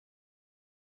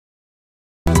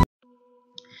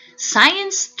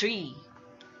Science 3.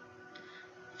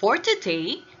 For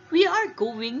today, we are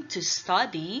going to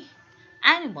study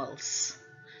animals,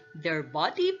 their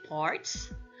body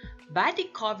parts, body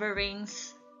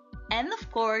coverings, and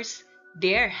of course,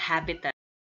 their habitat.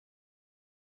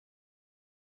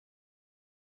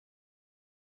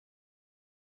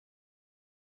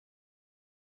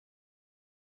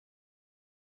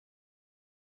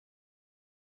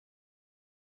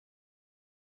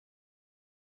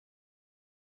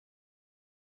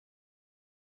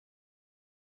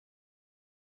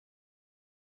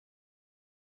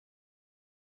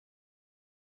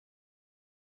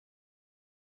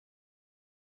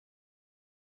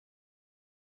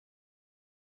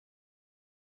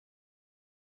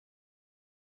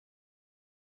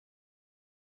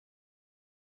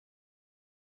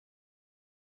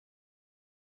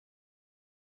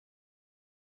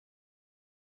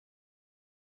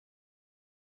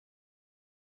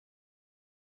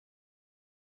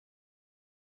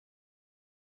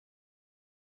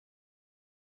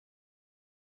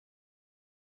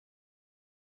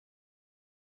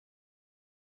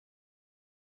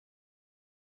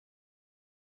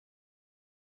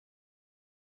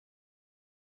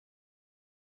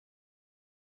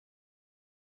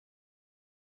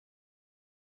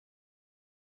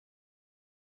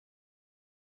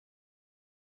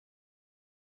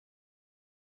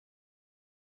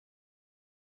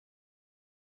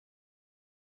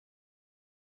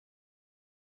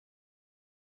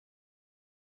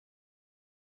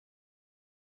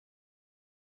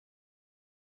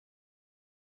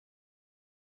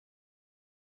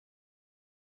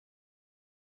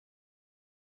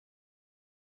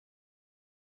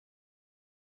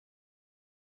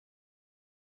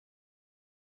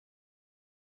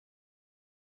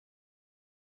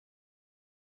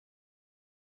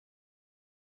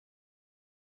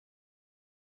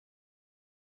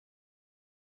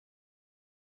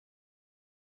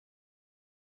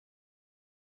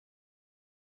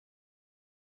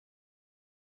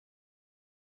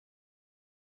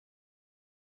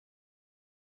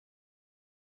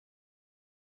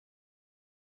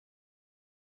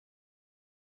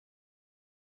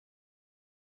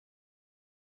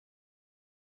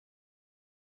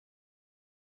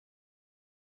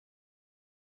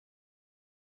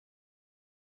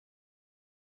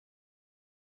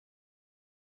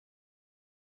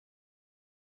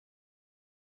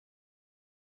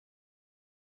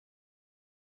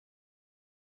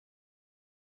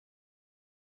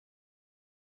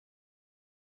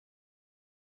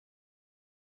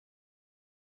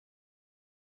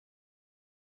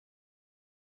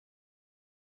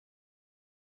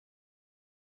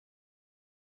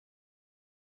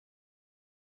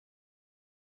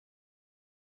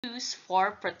 Used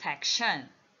for protection.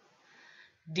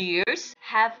 Deers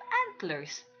have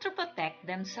antlers to protect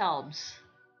themselves.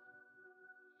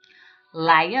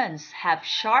 Lions have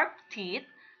sharp teeth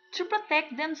to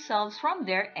protect themselves from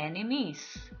their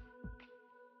enemies.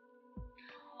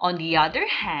 On the other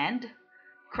hand,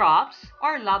 crabs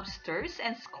or lobsters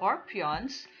and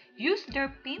scorpions use their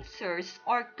pincers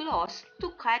or claws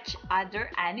to catch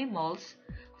other animals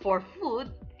for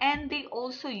food, and they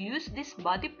also use these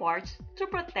body parts to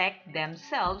protect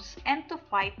themselves and to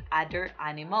fight other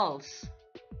animals.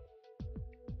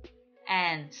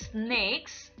 And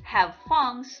snakes have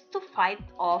fangs to fight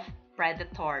off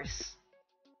predators.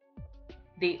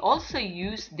 They also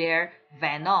use their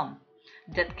venom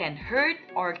that can hurt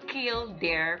or kill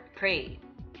their prey.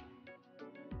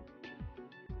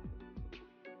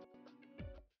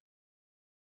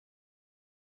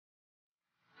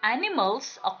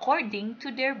 Animals according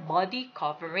to their body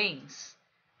coverings.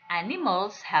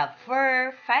 Animals have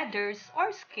fur, feathers,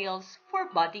 or scales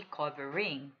for body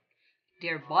covering.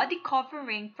 Their body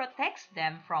covering protects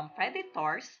them from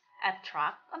predators,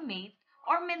 attracts a mate,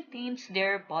 or maintains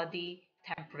their body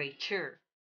temperature.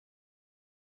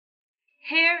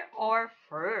 Hair or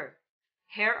fur.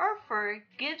 Hair or fur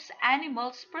gives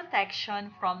animals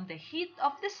protection from the heat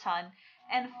of the sun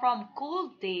and from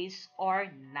cold days or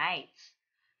nights.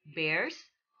 Bears,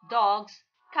 dogs,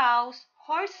 cows,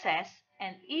 horses,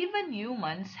 and even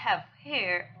humans have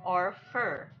hair or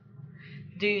fur.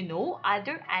 Do you know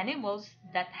other animals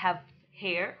that have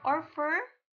hair or fur?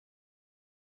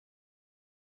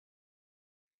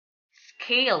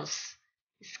 Scales.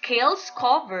 Scales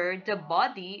cover the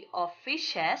body of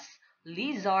fishes,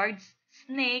 lizards,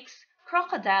 snakes,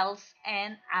 crocodiles,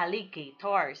 and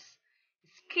alligators.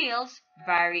 Scales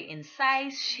vary in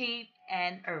size, shape,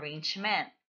 and arrangement.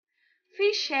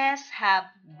 Fishes have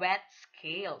wet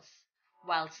scales,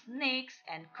 while snakes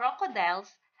and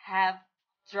crocodiles have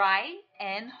dry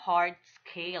and hard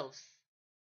scales.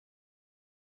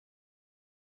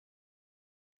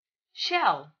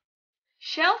 Shell.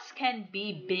 Shells can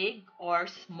be big or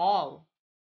small.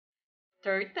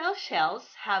 Turtle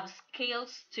shells have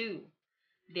scales too.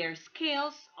 Their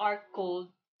scales are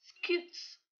called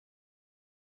scutes.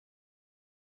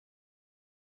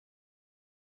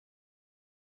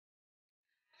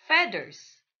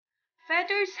 Feathers.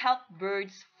 Feathers help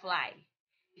birds fly.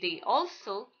 They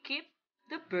also keep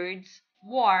the birds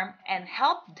warm and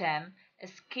help them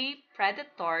escape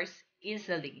predators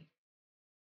easily.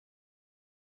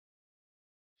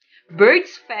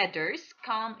 Birds' feathers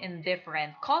come in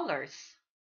different colors.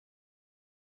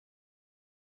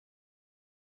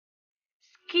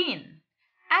 Skin.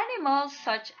 Animals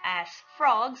such as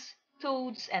frogs,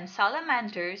 toads, and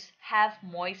salamanders have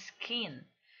moist skin.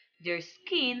 Their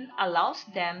skin allows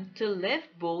them to live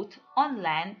both on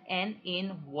land and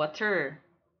in water.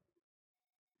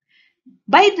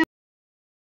 By the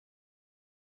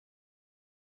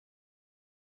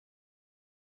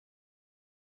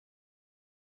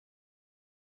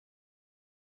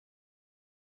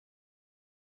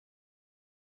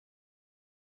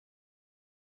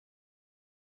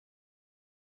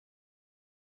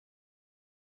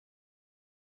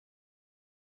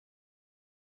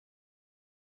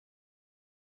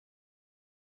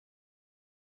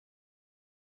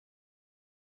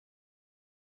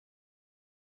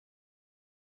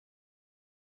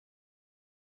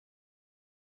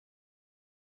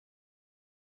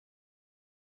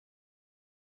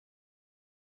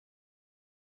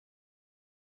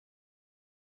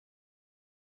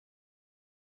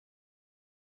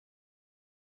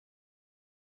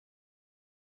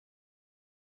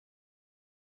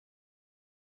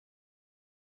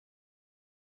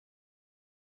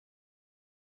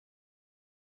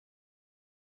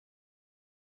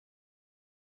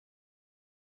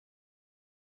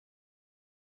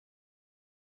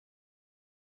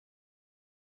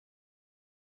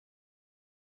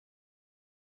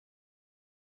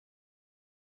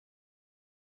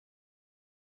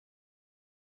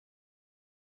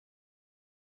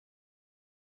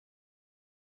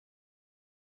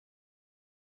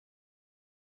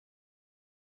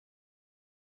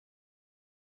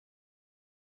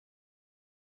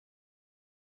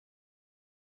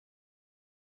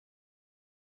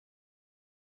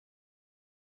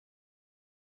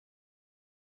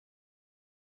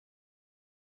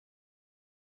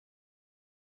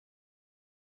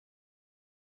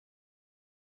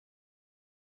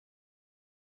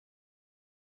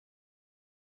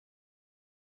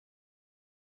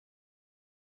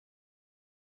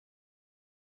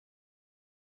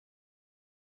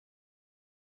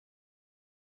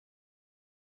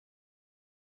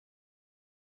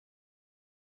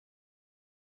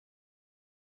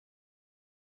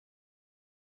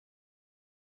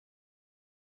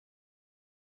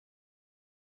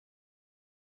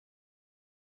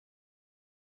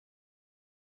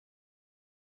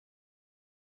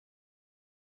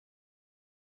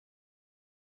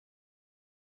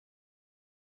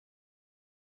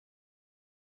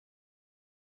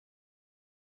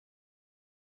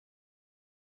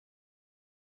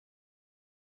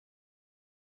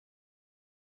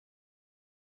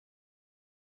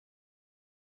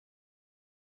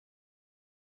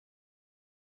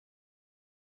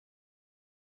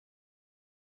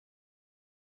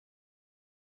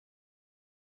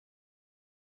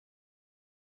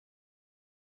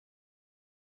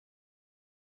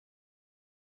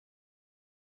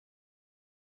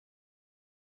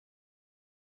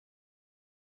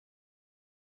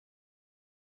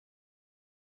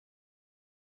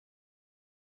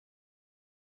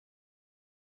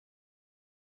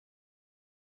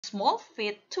small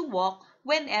feet to walk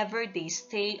whenever they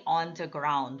stay on the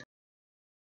ground.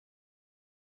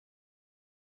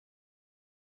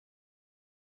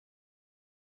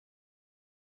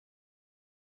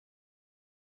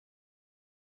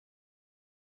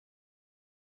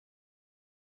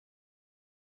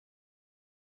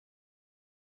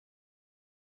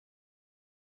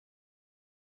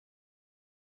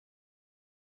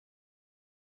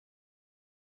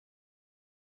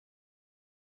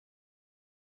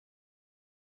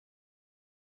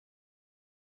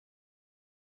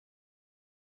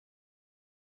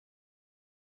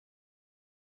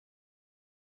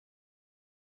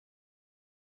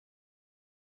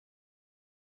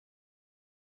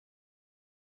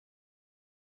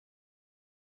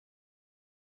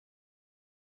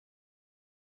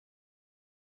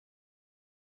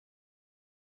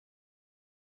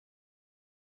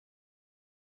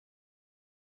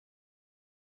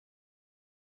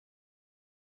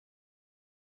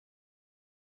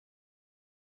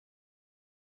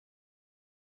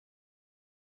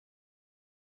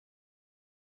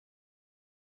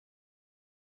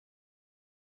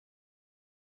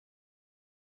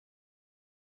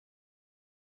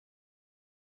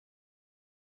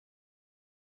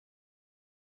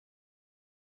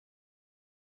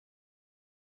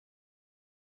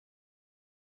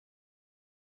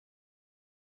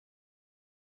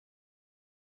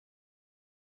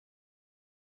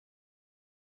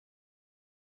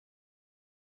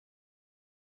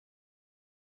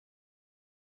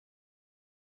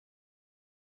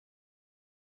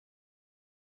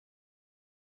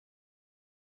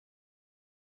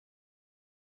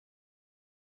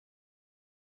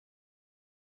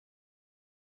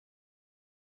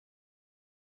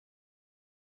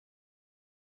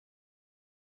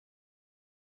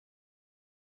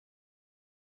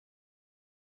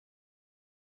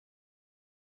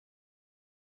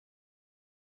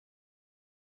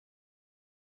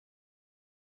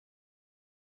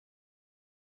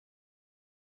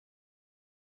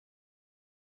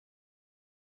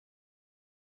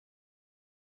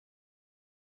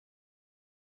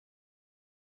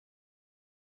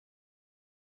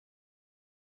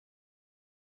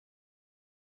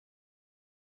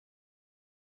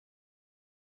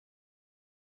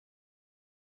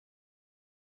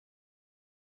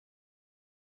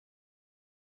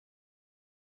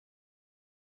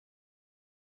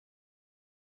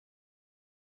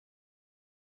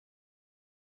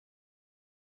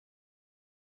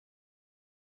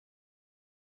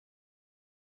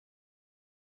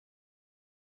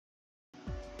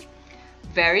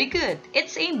 Very good.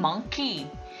 It's a monkey.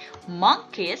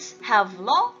 Monkeys have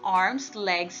long arms,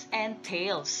 legs, and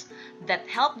tails that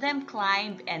help them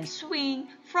climb and swing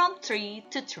from tree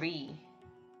to tree.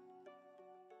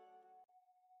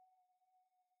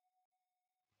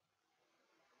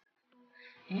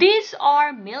 These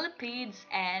are millipedes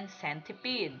and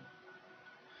centipedes.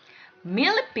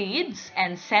 Millipedes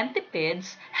and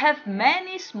centipedes have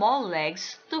many small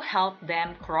legs to help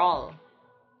them crawl.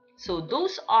 So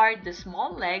those are the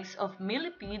small legs of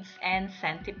millipedes and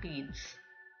centipedes.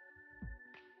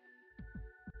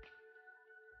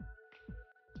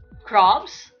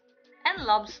 Crabs and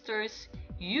lobsters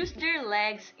use their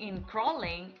legs in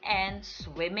crawling and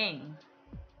swimming.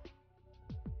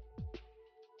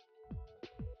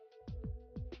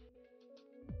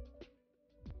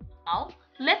 Now,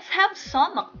 let's have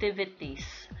some activities.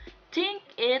 Think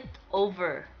it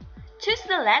over. Choose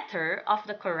the letter of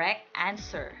the correct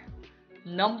answer.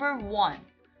 Number 1.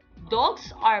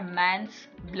 Dogs are man's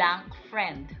blank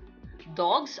friend.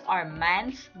 Dogs are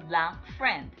man's blank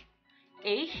friend.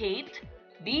 A. Hate.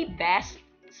 B. Best.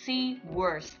 C.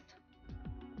 Worst.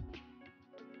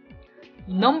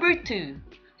 Number 2.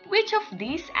 Which of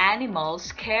these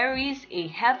animals carries a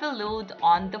heavy load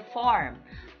on the farm?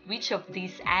 Which of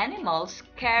these animals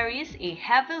carries a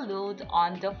heavy load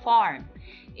on the farm?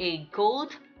 A.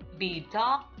 Goat. B.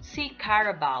 Duck. C.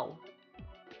 Carabao.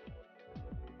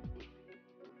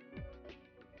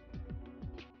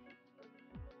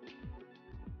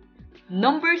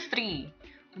 Number 3.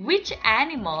 Which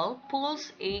animal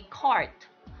pulls a cart?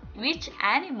 Which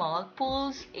animal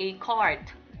pulls a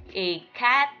cart? A.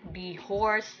 Cat. B.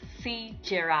 Horse. C.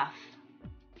 Giraffe.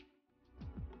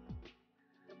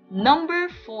 Number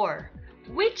 4.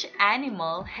 Which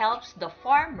animal helps the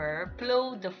farmer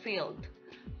plow the field?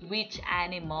 Which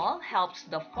animal helps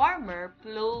the farmer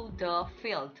plow the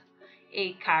field?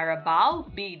 A.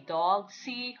 Carabao. B. Dog.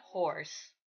 C. Horse.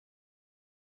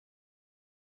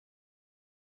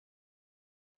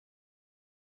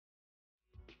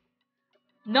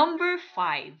 Number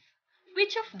 5.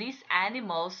 Which of these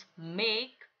animals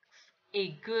makes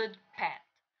a good pet?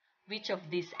 Which of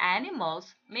these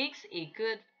animals makes a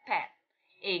good pet?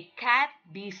 A. Cat.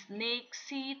 B. Snake.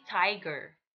 C.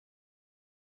 Tiger.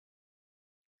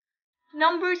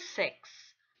 Number 6.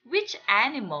 Which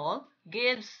animal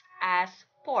gives us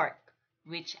pork?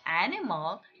 Which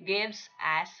animal gives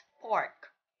us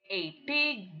pork? A.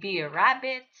 Pig. B.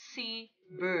 Rabbit. C.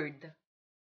 Bird.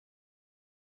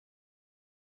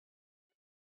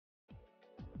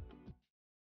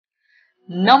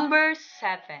 Number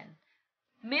 7.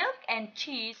 Milk and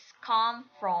cheese come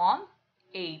from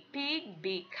A. Pig.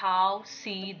 B. Cow.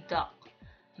 C. Duck.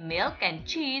 Milk and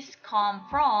cheese come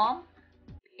from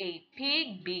A.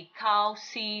 Pig. B. Cow.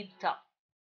 C. Duck.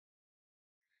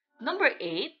 Number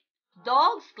 8.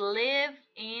 Dogs live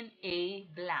in a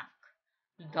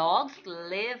blank. Dogs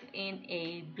live in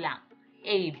a blank.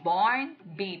 A. Barn.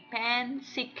 B. Pen.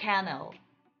 C. Kennel.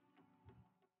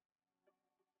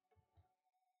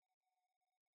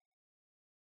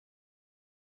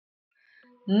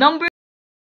 Number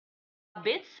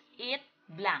Rabbits eat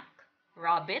blank.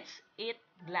 Rabbits eat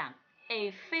blank.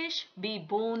 A. Fish. B.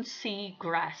 Bone. C.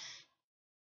 Grass.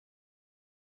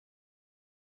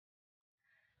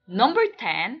 Number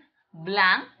 10.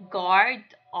 Blank guard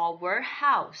our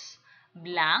house.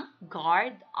 Blank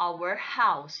guard our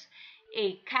house.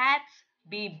 A. Cats.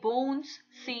 B. Bones.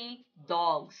 C.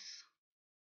 Dogs.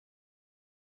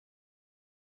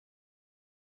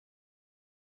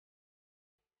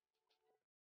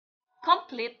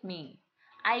 Complete me.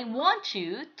 I want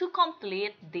you to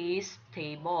complete this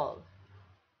table.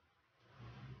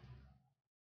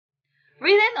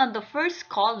 Written on the first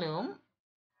column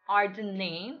are the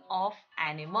name of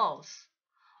animals.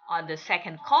 On the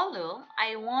second column,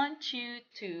 I want you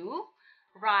to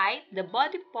write the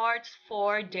body parts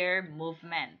for their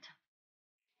movement.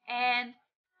 And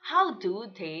how do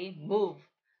they move?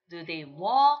 Do they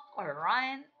walk or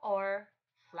run or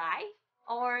fly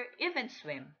or even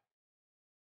swim?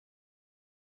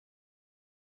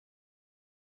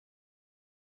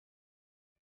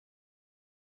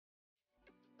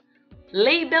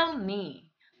 Label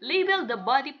me. Label the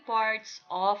body parts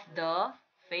of the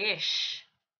fish.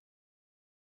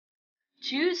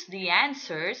 Choose the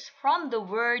answers from the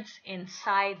words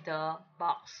inside the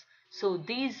box. So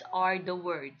these are the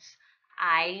words: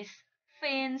 eyes,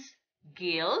 fins,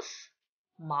 gills,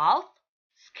 mouth,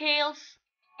 scales,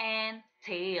 and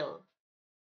tail.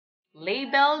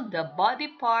 Label the body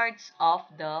parts of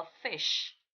the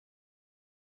fish.